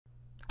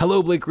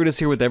Hello, Blake Rudis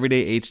here with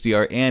Everyday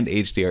HDR and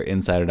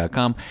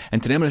HDRinsider.com,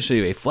 and today I'm going to show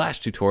you a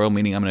flash tutorial,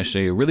 meaning I'm going to show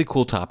you a really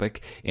cool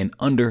topic in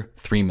under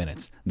 3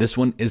 minutes. This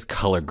one is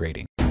color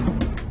grading.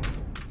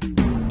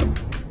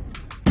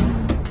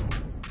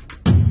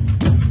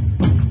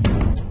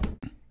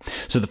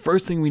 So the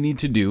first thing we need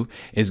to do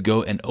is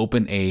go and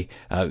open a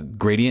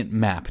gradient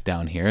map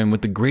down here. And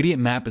what the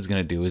gradient map is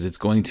going to do is it's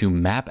going to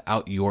map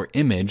out your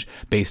image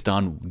based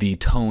on the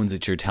tones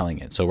that you're telling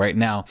it. So right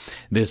now,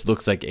 this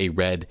looks like a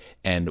red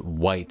and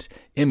white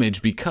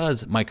image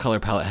because my color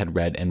palette had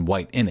red and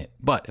white in it.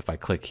 But if I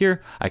click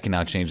here, I can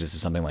now change this to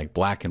something like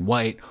black and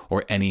white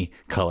or any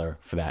color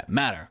for that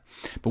matter.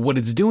 But what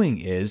it's doing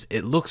is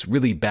it looks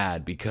really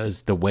bad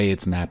because the way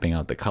it's mapping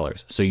out the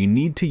colors. So you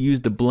need to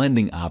use the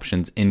blending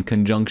options in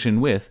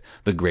conjunction with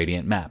the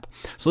gradient map.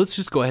 So let's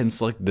just go ahead and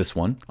select this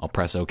one. I'll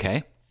press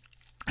OK.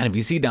 And if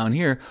you see down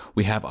here,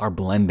 we have our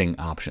blending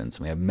options.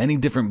 We have many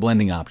different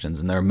blending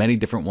options, and there are many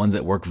different ones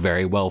that work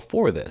very well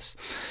for this.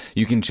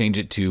 You can change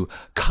it to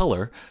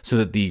color so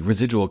that the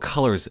residual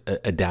colors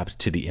adapt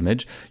to the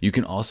image. You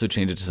can also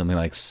change it to something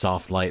like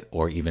soft light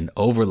or even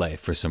overlay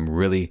for some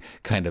really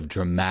kind of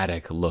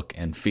dramatic look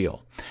and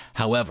feel.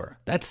 However,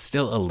 that's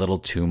still a little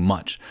too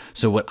much.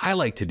 So what I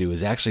like to do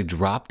is actually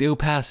drop the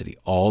opacity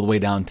all the way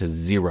down to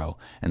 0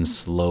 and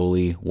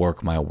slowly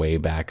work my way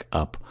back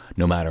up.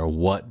 No matter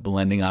what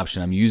blending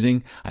option I'm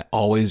using, I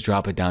always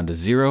drop it down to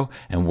 0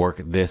 and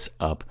work this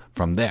up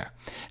from there.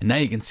 And now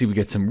you can see we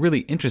get some really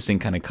interesting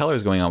kind of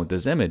colors going on with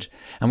this image,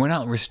 and we're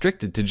not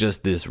restricted to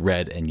just this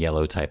red and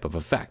yellow type of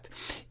effect.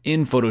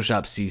 In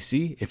Photoshop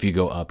CC, if you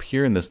go up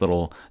here in this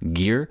little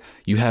gear,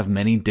 you have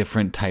many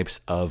different types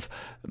of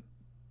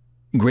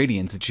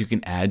gradients that you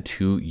can add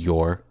to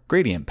your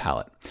gradient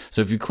palette.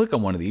 So if you click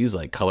on one of these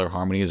like color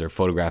harmonies or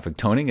photographic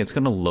toning, it's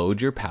going to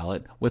load your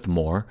palette with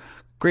more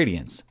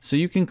gradients. So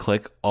you can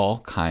click all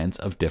kinds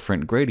of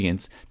different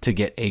gradients to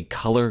get a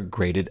color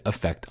graded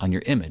effect on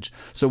your image.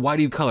 So why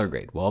do you color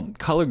grade? Well,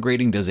 color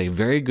grading does a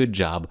very good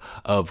job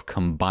of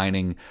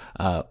combining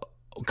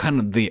kind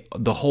of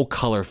the whole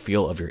color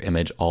feel of your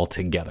image all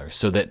together,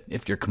 so that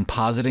if you're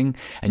compositing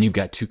and you've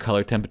got two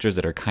color temperatures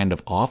that are kind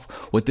of off,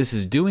 what this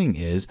is doing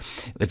is,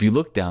 if you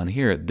look down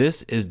here,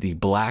 this is the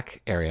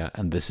black area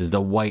and this is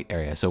the white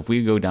area. So if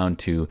we go down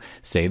to,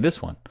 say,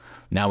 this one,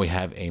 now we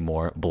have a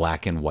more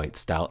black and white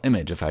style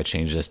image. If I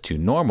change this to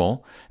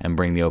normal and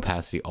bring the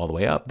opacity all the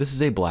way up, this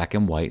is a black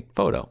and white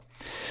photo.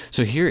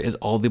 So here is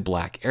all the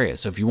black areas.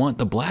 So if you want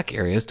the black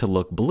areas to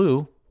look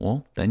blue,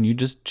 well, then you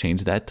just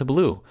change that to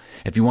blue.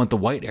 If you want the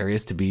white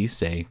areas to be,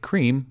 say,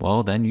 cream,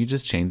 well, then you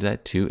just change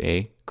that to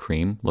a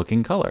cream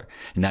looking color.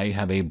 And now you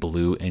have a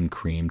blue and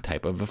cream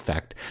type of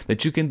effect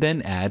that you can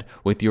then add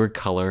with your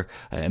color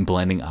and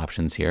blending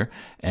options here.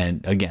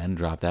 And again,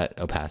 drop that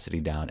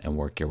opacity down and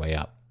work your way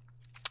up.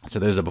 So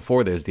there's a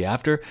before, there's the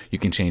after. You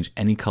can change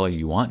any color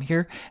you want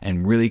here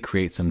and really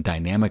create some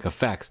dynamic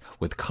effects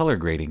with color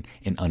grading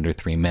in under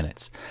 3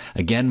 minutes.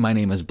 Again, my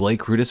name is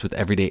Blake Rudis with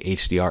Everyday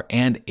HDR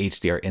and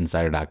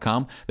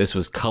HDRinsider.com. This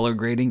was color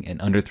grading in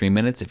under 3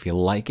 minutes. If you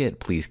like it,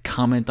 please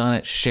comment on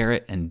it, share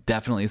it, and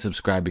definitely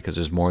subscribe because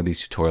there's more of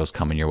these tutorials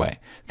coming your way.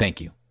 Thank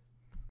you.